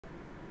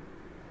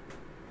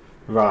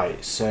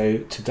Right, so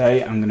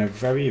today I'm going to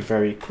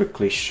very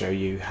quickly show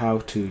you how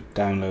to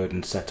download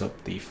and set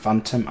up the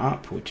Phantom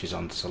app, which is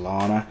on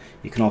Solana.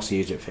 You can also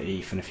use it for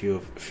ETH and a few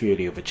of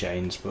the other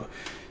chains, but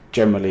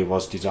generally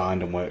was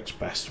designed and works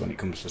best when it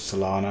comes to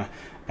Solana.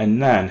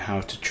 And then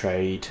how to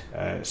trade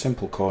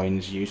simple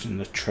coins using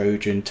the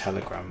Trojan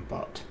Telegram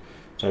bot.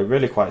 So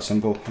really quite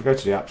simple. I'll go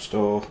to the App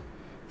Store.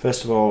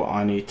 First of all,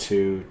 I need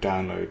to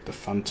download the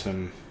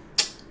Phantom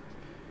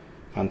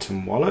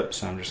wallet,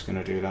 so I'm just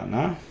going to do that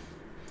now.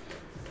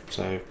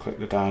 So click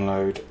the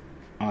download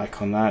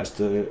icon there, it's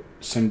the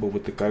symbol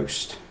with the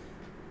ghost.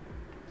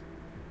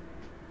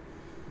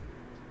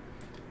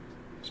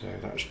 So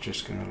that's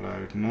just going to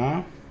load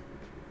now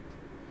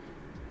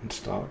and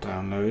start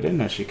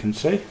downloading, as you can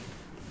see.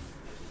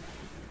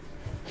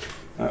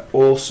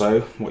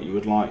 Also, what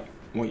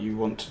you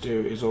want to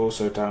do is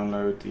also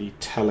download the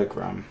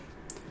Telegram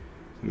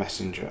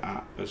Messenger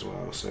app as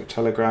well. So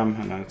Telegram,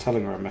 and then a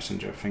Telegram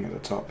Messenger thing at the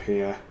top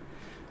here,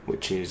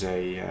 which is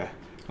a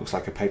looks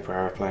like a paper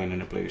aeroplane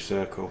in a blue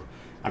circle.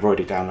 I've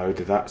already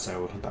downloaded that,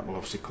 so that will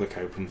obviously click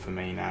open for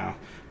me now.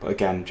 But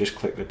again, just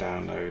click the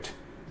download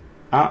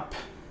app.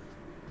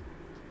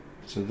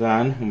 So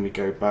then when we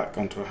go back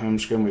onto our home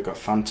screen, we've got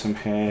Phantom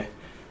here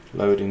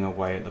loading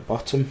away at the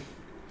bottom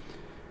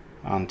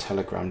and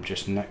Telegram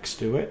just next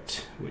to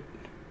it.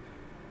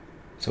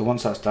 So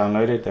once that's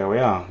downloaded, there we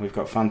are, we've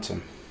got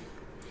Phantom.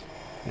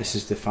 This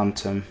is the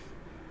Phantom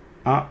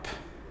app,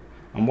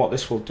 and what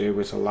this will do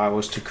is allow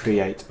us to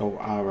create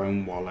our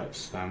own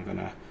wallets. So I'm going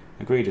to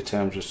agree to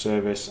terms of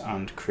service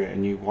and create a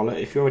new wallet.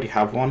 If you already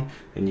have one,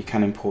 then you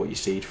can import your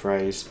seed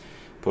phrase,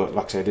 but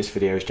like I said, this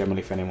video is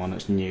generally for anyone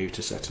that's new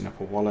to setting up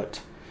a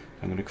wallet.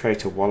 I'm going to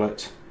create a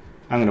wallet.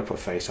 I'm going to put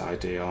Face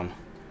ID on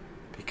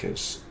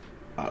because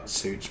that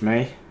suits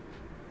me.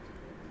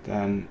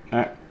 Then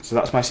so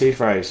that's my seed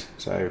phrase,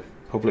 so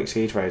public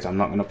seed phrase. I'm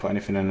not going to put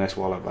anything in this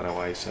wallet, by the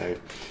way, so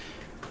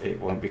it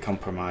won't be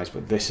compromised,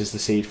 but this is the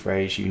seed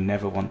phrase you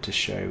never want to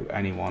show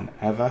anyone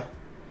ever.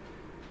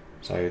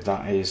 So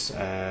that is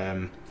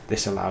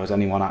this allows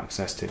anyone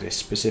access to this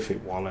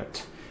specific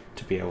wallet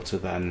to be able to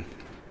then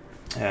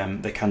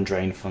they can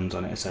drain funds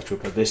on it, etc.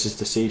 But this is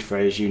the seed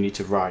phrase you need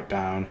to write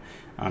down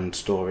and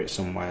store it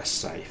somewhere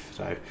safe.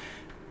 So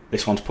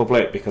this one's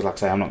public because, like I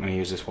say, I'm not going to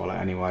use this wallet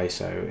anyway,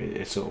 so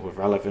it's sort of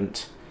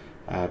irrelevant,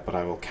 but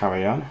I will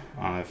carry on.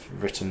 I've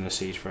written the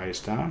seed phrase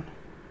down.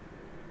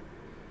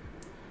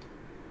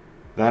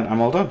 Then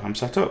I'm all done, I'm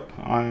set up,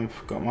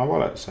 I've got my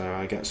wallet, so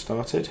I get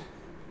started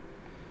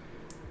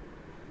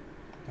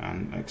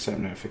and accept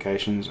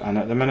notifications, and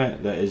at the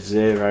minute there is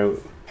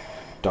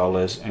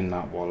 $0 in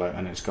that wallet,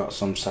 and it's got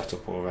some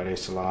setup already.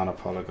 Solana,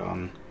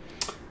 Polygon,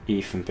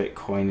 ETH and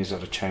Bitcoin, these are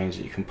the chains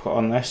that you can put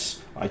on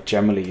this. I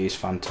generally use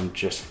Phantom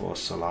just for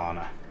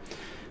Solana.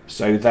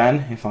 So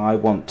then if I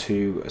want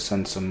to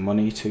send some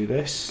money to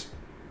this,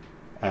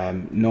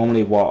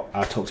 normally what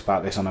I talked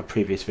about this on a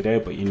previous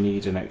video, but you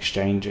need an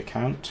exchange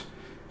account.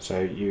 So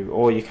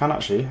you can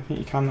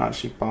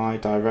actually buy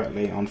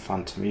directly on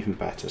Phantom, even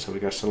better. So we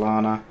go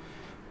Solana,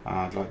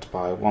 I'd like to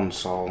buy 1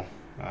 Sol,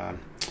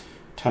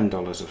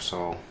 $10 of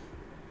Sol,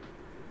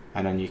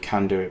 and then you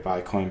can do it by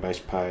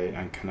Coinbase Pay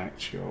and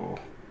connect your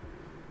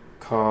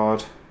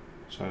card.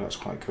 So that's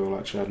quite cool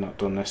actually. I've not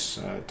done this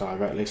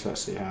directly, so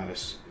let's see how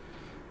this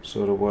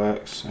sort of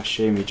works. I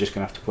assume you're just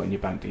going to have to put in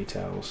your bank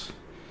details,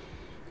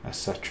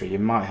 etc. You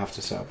might have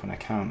to set up an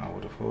account, I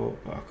would have thought,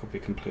 but I could be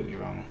completely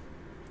wrong.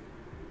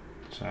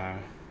 So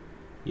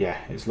yeah,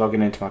 it's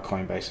logging into my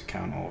Coinbase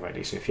account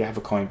already. So if you have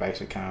a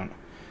Coinbase account,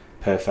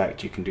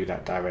 perfect, you can do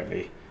that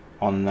directly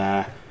on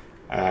there,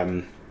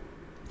 and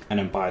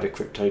then buy the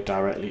crypto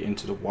directly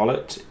into the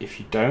wallet. If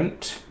you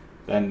don't,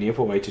 then the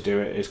other way to do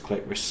it is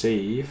click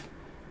receive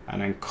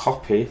and then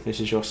copy. This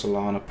is your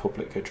Solana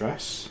public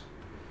address,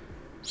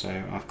 so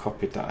I've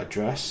copied that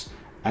address,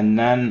 and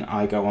then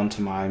I go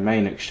onto my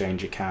main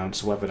exchange account,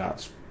 so whether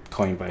that's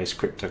Coinbase,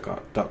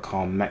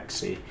 Crypto.com,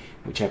 Mexi,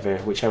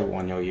 whichever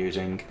one you're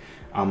using.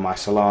 On my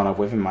Solana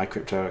within my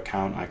crypto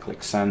account, I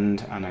click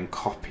send and then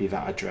copy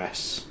that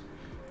address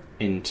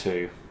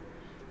into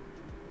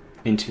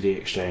the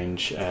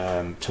exchange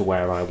to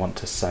where I want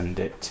to send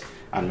it,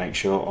 and make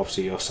sure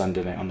obviously you're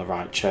sending it on the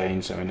right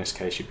chain. So in this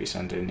case, you'd be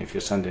sending, if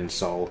you're sending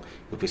Sol,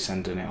 you'll be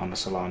sending it on the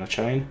Solana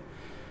chain.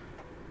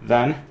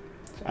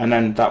 And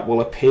then that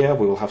will appear.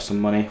 We will have some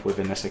money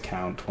within this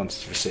account once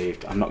it's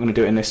received. I'm not going to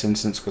do it in this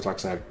instance because, like I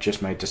said, I've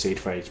just made the seed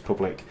phrase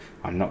public.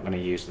 I'm not going to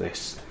use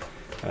this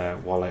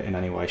wallet in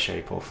any way,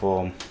 shape or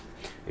form.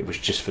 It was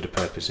just for the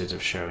purposes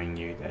of showing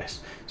you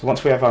this. So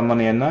once we have our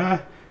money in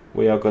there,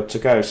 we are good to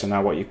go. So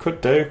now what you could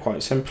do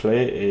quite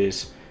simply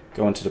is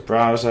go into the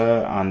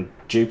browser, and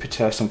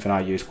Jupiter, something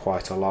I use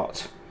quite a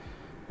lot.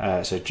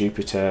 So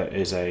Jupiter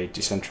is a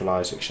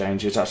decentralized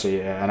exchange. It's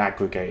actually an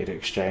aggregated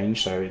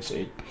exchange, so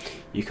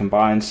you can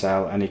buy and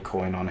sell any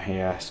coin on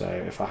here. So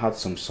if I had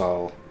some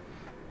Sol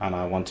and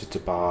I wanted to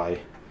buy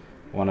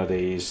one of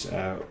these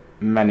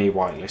many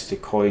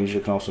whitelisted coins,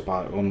 you can also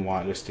buy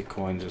unwhitelisted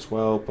coins as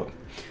well, but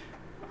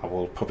I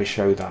will probably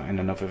show that in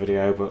another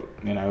video, but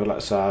you know,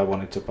 let's say I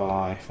wanted to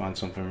find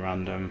something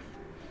random.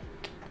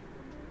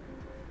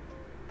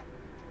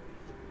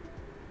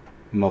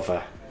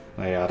 Mother.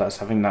 There you are, I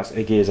think that's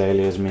Iggy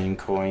Azalea's meme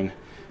coin.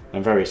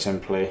 And very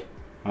simply,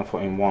 I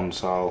put in 1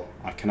 sol,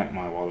 I connect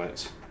my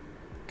wallet,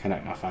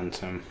 connect my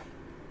Phantom,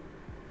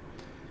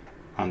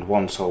 and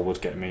 1 sol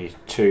would get me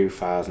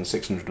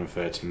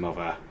 2,630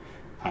 Mother,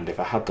 and if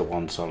I had the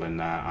 1 sol in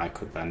there, I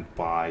could then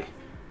buy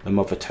the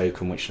Mother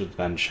token, which would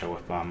then show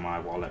up on my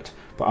wallet.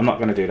 But I'm not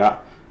going to do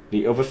that.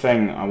 The other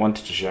thing I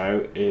wanted to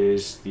show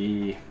is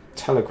the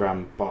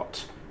Telegram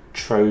bot.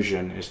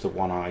 Trojan is the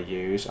one I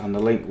use, and the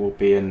link will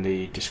be in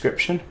the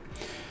description.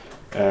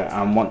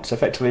 And once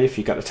effectively, if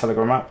you get the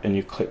Telegram app and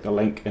you click the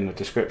link in the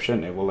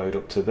description, it will load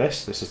up to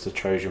this. This is the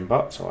Trojan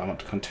bot, so I want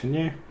to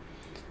continue,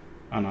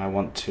 and I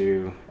want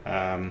to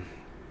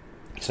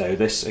so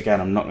this, again,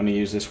 I'm not going to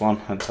use this one,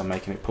 hence I'm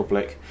making it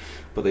public,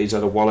 but these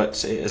are the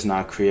wallets it has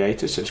now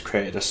created. So it's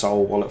created a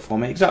Sol wallet for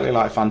me, exactly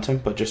like Phantom,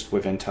 but just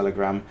within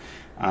Telegram,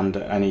 and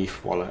an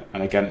ETH wallet.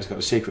 And again, it's got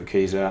the secret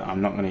keys there.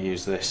 I'm not going to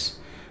use this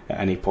at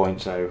any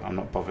point, so I'm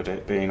not bothered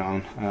it being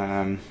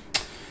on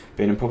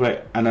being in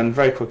public. And then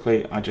very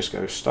quickly I just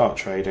go start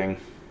trading,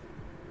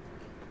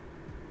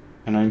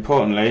 and then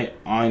importantly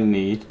I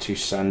need to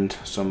send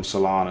some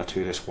Solana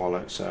to this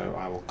wallet, so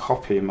I will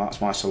copy, that's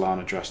my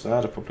Solana address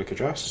there, the public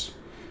address,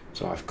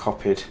 so I've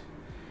copied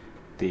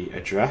the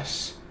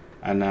address,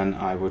 and then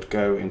I would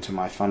go into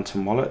my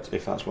Phantom wallet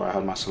if that's where I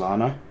had my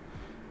Solana,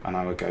 and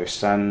I would go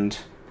send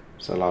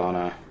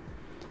Solana,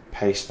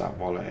 paste that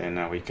wallet in,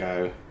 there we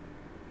go,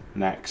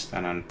 next,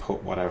 and then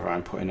put whatever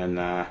I'm putting in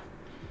there.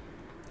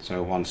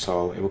 So 1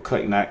 sol, it will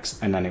click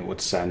next, and then it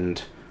would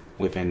send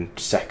within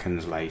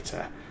seconds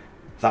later.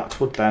 That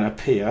would then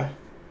appear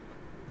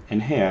in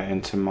here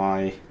into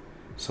my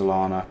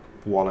Solana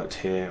wallet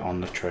here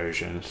on the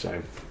Trojan.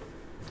 So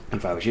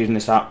if I was using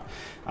this app,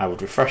 I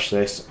would refresh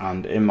this,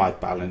 and in my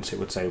balance it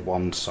would say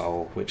 1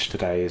 sol, which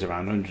today is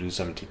around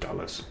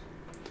 $170.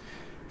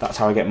 That's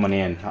how I get money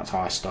in, that's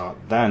how I start.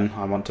 Then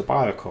I want to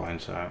buy a coin,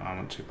 so I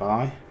want to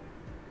buy.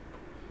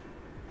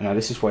 Now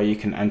this is where you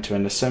can enter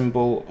in the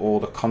symbol or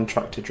the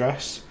contract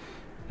address.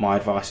 My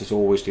advice is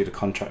always do the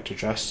contract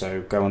address,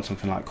 so go on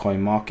something like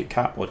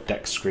CoinMarketCap or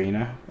Dex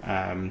Screener,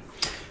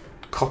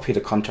 copy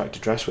the contract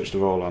address, which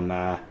they're all on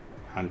there,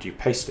 and you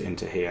paste it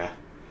into here.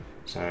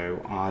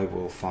 So I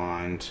will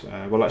find,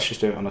 well, let's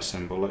just do it on a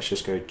symbol. Let's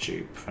just go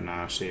dupe for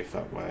now, see if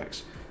that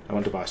works. I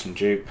want to buy some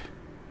dupe.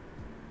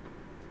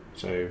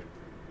 So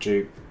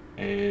dupe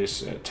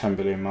is at 10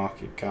 billion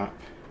market cap.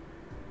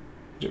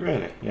 Is it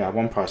really? Yeah,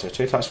 1 price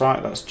 2. That's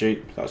right, that's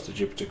dupe, that's the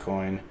Jupiter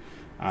coin.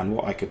 And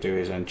what I could do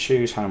is then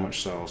choose how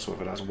much sol, so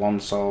whether that's 1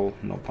 sol,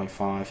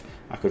 0.5,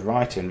 I could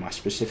write in my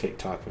specific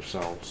type of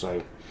sol,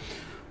 so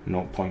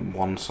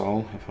 0.1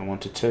 sol if I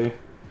wanted to.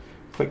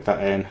 Click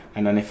that in,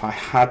 and then if I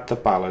had the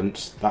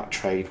balance, that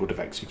trade would have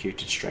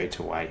executed straight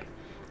away.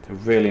 So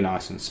really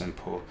nice and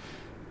simple.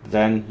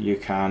 Then you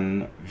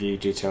can view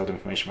detailed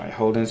information about your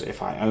holdings.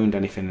 If I owned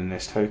anything in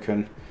this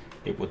token,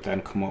 it would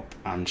then come up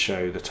and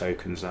show the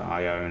tokens that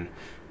I own,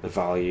 the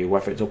value,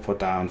 whether it's up or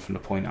down from the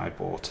point I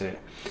bought it.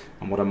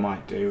 And what I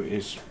might do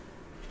is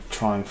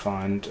try and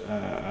find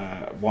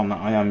one that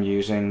I am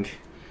using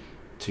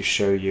to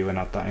show you, and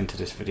add that into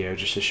this video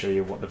just to show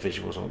you what the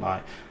visuals look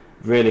like.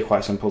 Really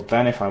quite simple.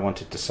 Then if I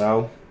wanted to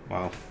sell,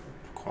 well,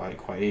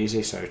 quite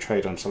easy. So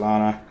trade on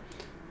Solana,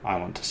 I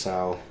want to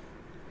sell.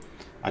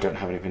 I don't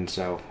have anything to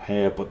sell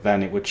here, but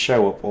then it would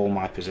show up all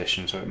my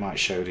positions. So it might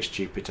show this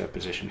Jupiter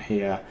position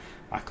here.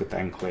 I could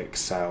then click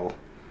sell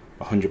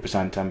 100%,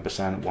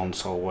 10%, 1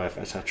 sol worth,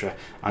 etc.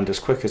 And as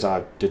quick as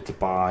I did the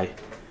buy,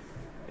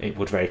 it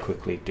would very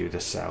quickly do the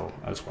sell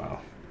as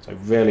well. So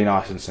really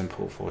nice and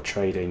simple for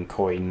trading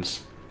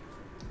coins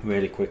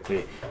really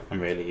quickly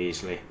and really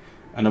easily.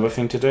 Another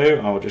thing to do,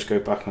 I will just go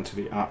back onto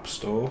the App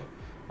Store,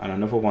 and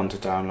another one to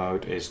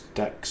download is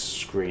Dex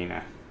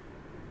Screener.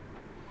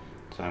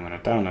 So I'm going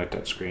to download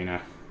Dex Screener.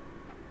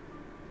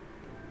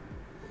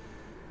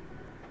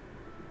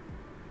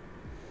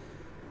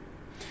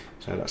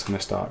 So that's going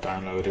to start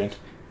downloading.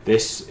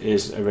 This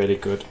is a really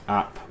good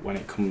app when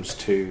it comes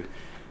to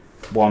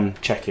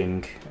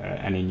checking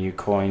any new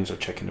coins or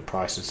checking the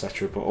price,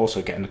 etc., but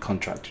also getting the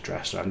contract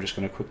address. So I'm just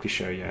going to quickly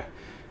show you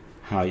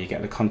how you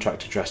get the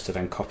contract address to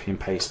then copy and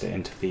paste it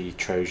into the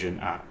Trojan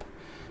app.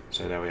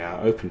 So there we are,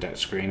 open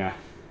Dex Screener,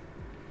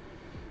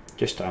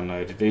 just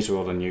downloaded. These are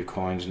all the new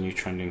coins, new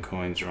trending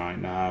coins right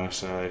now.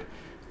 So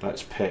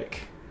let's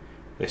pick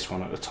this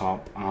one at the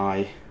top,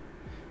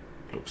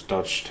 looks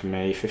dodged to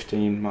me.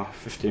 15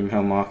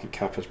 mil market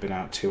cap, has been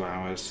out 2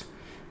 hours.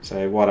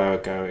 So what I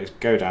would go is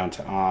go down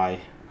to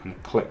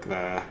and click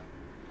there.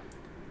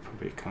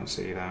 Probably can't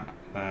see that.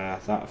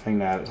 That thing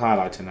there that's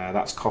highlighting there,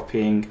 that's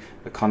copying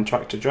the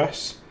contract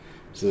address.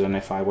 So then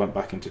if I went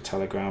back into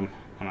Telegram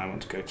and I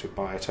want to go to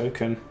buy a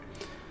token,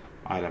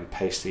 I then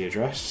paste the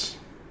address,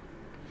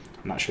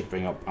 and that should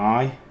bring up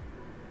and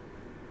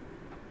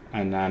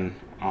then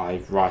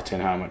I write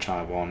in how much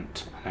I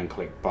want and then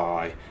click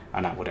buy,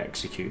 and that would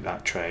execute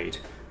that trade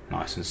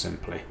nice and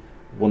simply.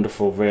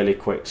 Wonderful, really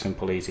quick,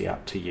 simple, easy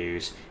app to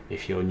use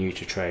if you're new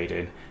to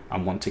trading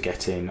and want to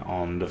get in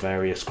on the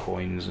various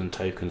coins and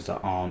tokens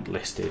that aren't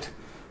listed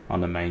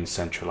on the main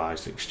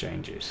centralized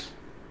exchanges.